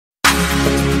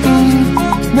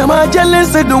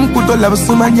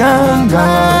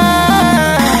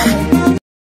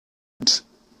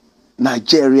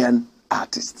Nigerian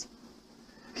artist.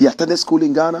 He attended school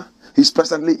in Ghana. He's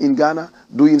presently in Ghana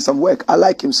doing some work. I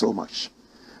like him so much.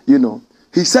 You know,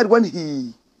 he said when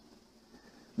he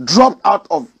dropped out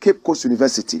of Cape Coast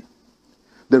University,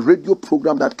 the radio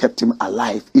program that kept him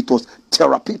alive, it was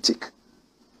therapeutic,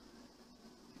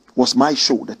 was my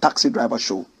show, the taxi driver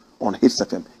show on Hits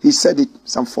FM. He said it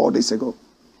some 4 days ago.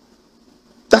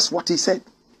 That's what he said.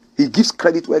 He gives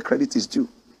credit where credit is due.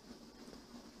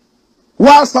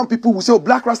 While some people will say, oh,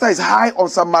 Black Rasta is high on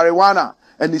some marijuana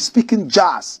and is speaking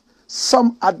jazz,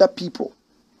 some other people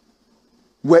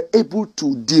were able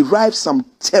to derive some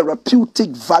therapeutic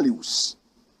values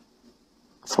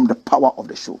from the power of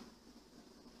the show.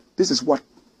 This is what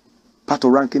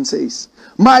PATORANKING says.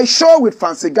 My show with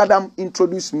Fancy Gadam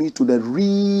introduced me to the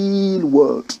real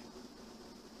world.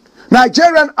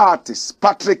 Nigerian artist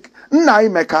Patrick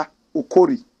Nnaimeka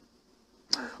Okori,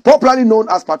 popularly known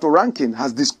as PATORANKING,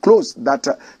 has disclosed that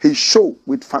his show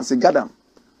with Fancy Gadam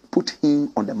put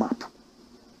him on the map.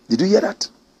 Did you hear that?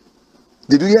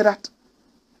 Did you hear that?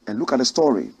 And look at the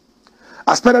story.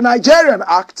 As per the Nigerian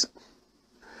act,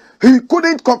 he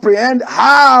couldn't comprehend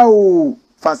how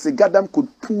Fancy Gadam could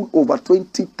pull over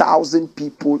 20,000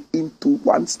 people into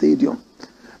one stadium.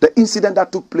 The incident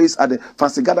that took place at the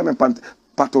Fancy Gadam and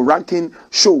PATORANKING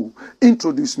show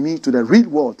introduced me to the real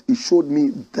world. It showed me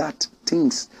that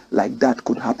things like that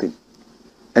could happen.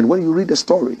 And when you read the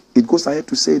story, it goes ahead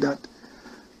to say that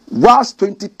whilst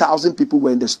 20,000 people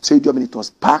were in the stadium and it was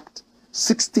packed,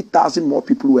 60,000 more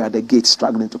people were at the gate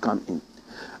struggling to come in.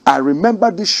 I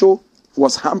remember this show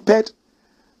was hampered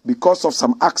because of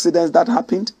some accidents that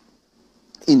happened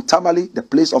in Tamale, the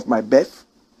place of my birth,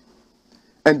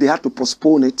 and they had to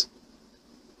postpone it.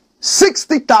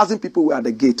 60,000 people were at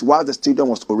the gate while the stadium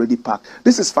was already packed.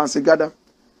 This is Fancy Gadam.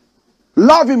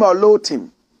 Love him or loathe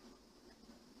him,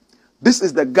 this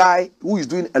is the guy who is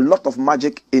doing a lot of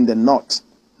magic in the north.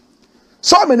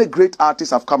 So many great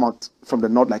artists have come out from the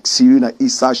north, like Sirina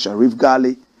Issa, Sharif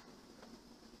Ghali,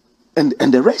 and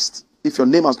the rest. If your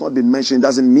name has not been mentioned, it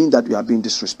doesn't mean that you are being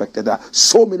disrespected. There are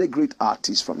so many great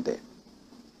artists from there.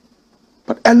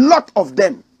 But a lot of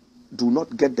them do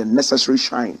not get the necessary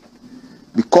shine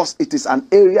because it is an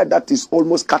area that is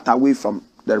almost cut away from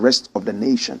the rest of the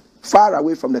nation, far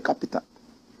away from the capital,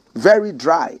 very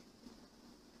dry.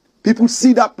 People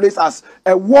see that place as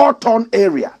a war-torn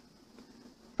area.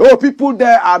 Oh, people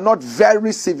there are not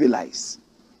very civilized.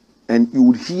 And you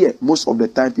would hear most of the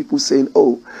time people saying,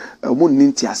 oh, that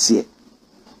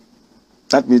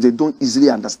means they don't easily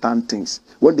understand things.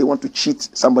 When they want to cheat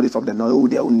somebody from the north, oh,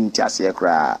 they own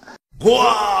cry.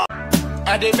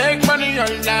 I they make money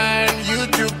online,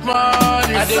 YouTube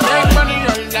money. I they make money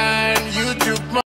online.